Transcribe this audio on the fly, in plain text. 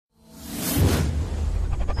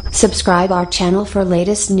Subscribe our channel for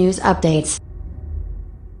latest news updates.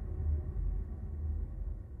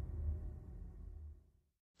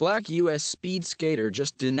 Black U.S. speed skater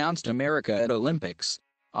just denounced America at Olympics.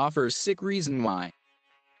 Offers sick reason why.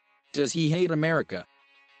 Does he hate America?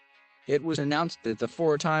 It was announced that the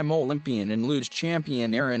four-time Olympian and luge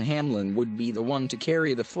champion Aaron Hamlin would be the one to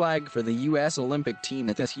carry the flag for the U.S. Olympic team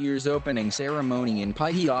at this year's opening ceremony in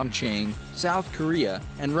Pyeongchang, South Korea,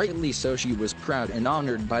 and rightly so. She was proud and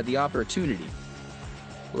honored by the opportunity.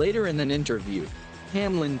 Later in an interview,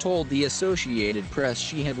 Hamlin told the Associated Press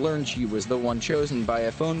she had learned she was the one chosen by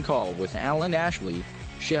a phone call with Alan Ashley,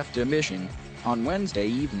 chef de mission, on Wednesday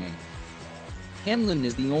evening. Hamlin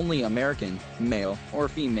is the only American, male or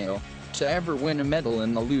female, to ever win a medal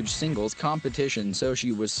in the luge singles competition, so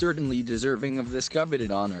she was certainly deserving of this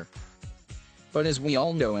coveted honor. But as we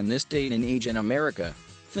all know, in this day and age in America,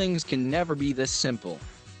 things can never be this simple.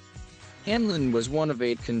 Hamlin was one of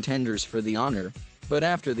 8 contenders for the honor, but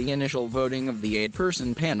after the initial voting of the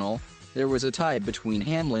 8-person panel, there was a tie between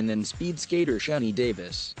Hamlin and speed skater Shani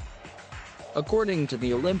Davis. According to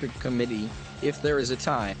the Olympic Committee, if there is a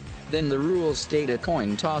tie, then the rules state a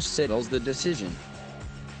coin toss settles the decision.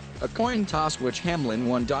 A coin toss which Hamlin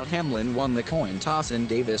won. Hamlin won the coin toss and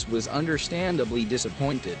Davis was understandably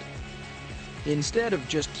disappointed. Instead of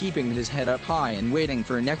just keeping his head up high and waiting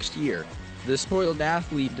for next year, the spoiled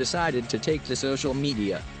athlete decided to take to social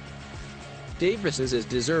media. Davis is as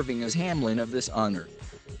deserving as Hamlin of this honor.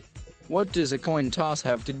 What does a coin toss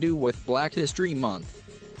have to do with Black History Month?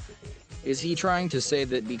 Is he trying to say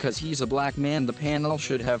that because he's a black man the panel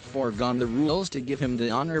should have foregone the rules to give him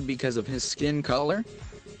the honor because of his skin color?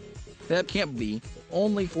 That can't be.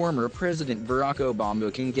 Only former President Barack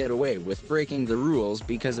Obama can get away with breaking the rules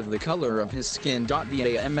because of the color of his skin.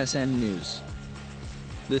 Via MSN News.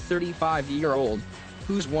 The 35-year-old,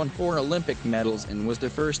 who's won 4 Olympic medals and was the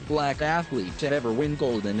first black athlete to ever win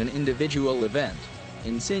gold in an individual event,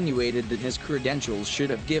 insinuated that his credentials should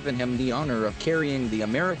have given him the honor of carrying the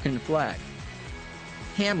American flag.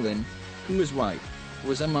 Hamlin, who is white,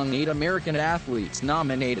 was among 8 American athletes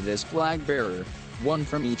nominated as flag bearer, 1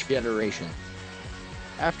 from each federation.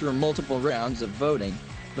 After multiple rounds of voting,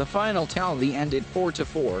 the final tally ended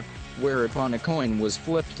 4-4, whereupon a coin was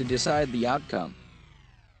flipped to decide the outcome.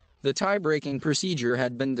 The tie-breaking procedure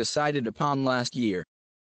had been decided upon last year.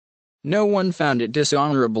 No one found it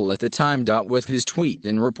dishonorable at the time. With his tweet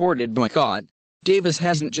and reported boycott, Davis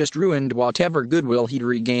hasn't just ruined whatever goodwill he'd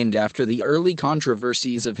regained after the early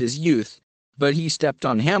controversies of his youth, but he stepped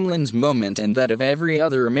on Hamlin's moment and that of every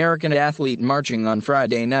other American athlete marching on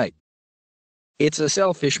Friday night. It's a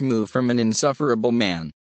selfish move from an insufferable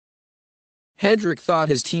man. Hedrick thought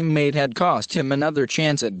his teammate had cost him another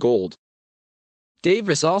chance at gold.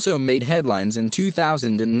 Davis also made headlines in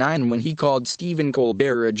 2009 when he called Stephen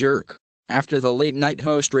Colbert a jerk, after the late-night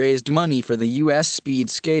host raised money for the U.S. speed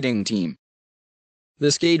skating team.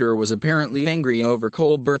 The skater was apparently angry over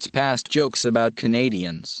Colbert's past jokes about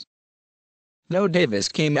Canadians. No, Davis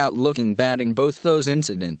came out looking bad in both those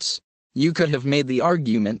incidents. You could have made the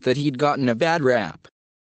argument that he'd gotten a bad rap.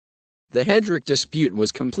 The Hedrick dispute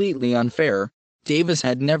was completely unfair. Davis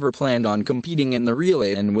had never planned on competing in the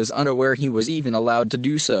relay and was unaware he was even allowed to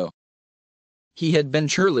do so. He had been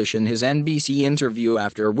churlish in his NBC interview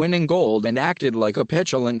after winning gold and acted like a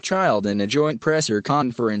petulant child in a joint presser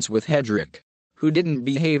conference with Hedrick, who didn't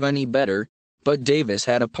behave any better, but Davis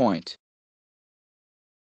had a point.